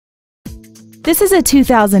This is a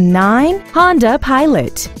 2009 Honda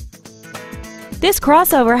Pilot. This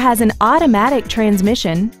crossover has an automatic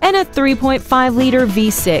transmission and a 3.5-liter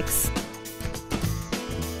V6.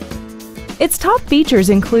 Its top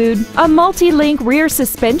features include a multi-link rear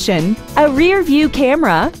suspension, a rear-view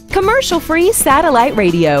camera, commercial-free satellite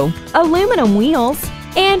radio, aluminum wheels,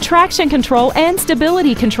 and traction control and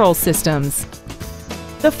stability control systems.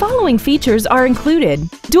 The following features are included: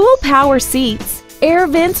 dual power seats, air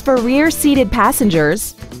vents for rear-seated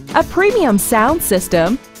passengers, a premium sound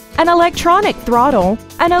system, an electronic throttle,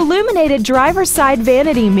 an illuminated driver's side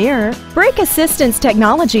vanity mirror, brake assistance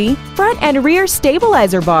technology, front and rear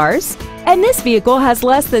stabilizer bars, and this vehicle has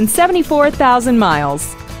less than 74,000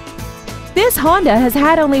 miles. This Honda has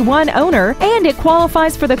had only one owner and it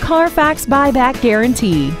qualifies for the Carfax buyback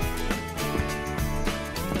guarantee.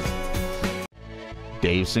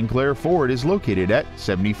 Dave Sinclair Ford is located at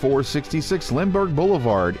 7466 Lindbergh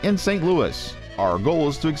Boulevard in St. Louis. Our goal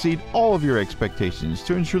is to exceed all of your expectations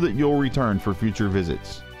to ensure that you'll return for future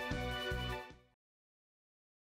visits.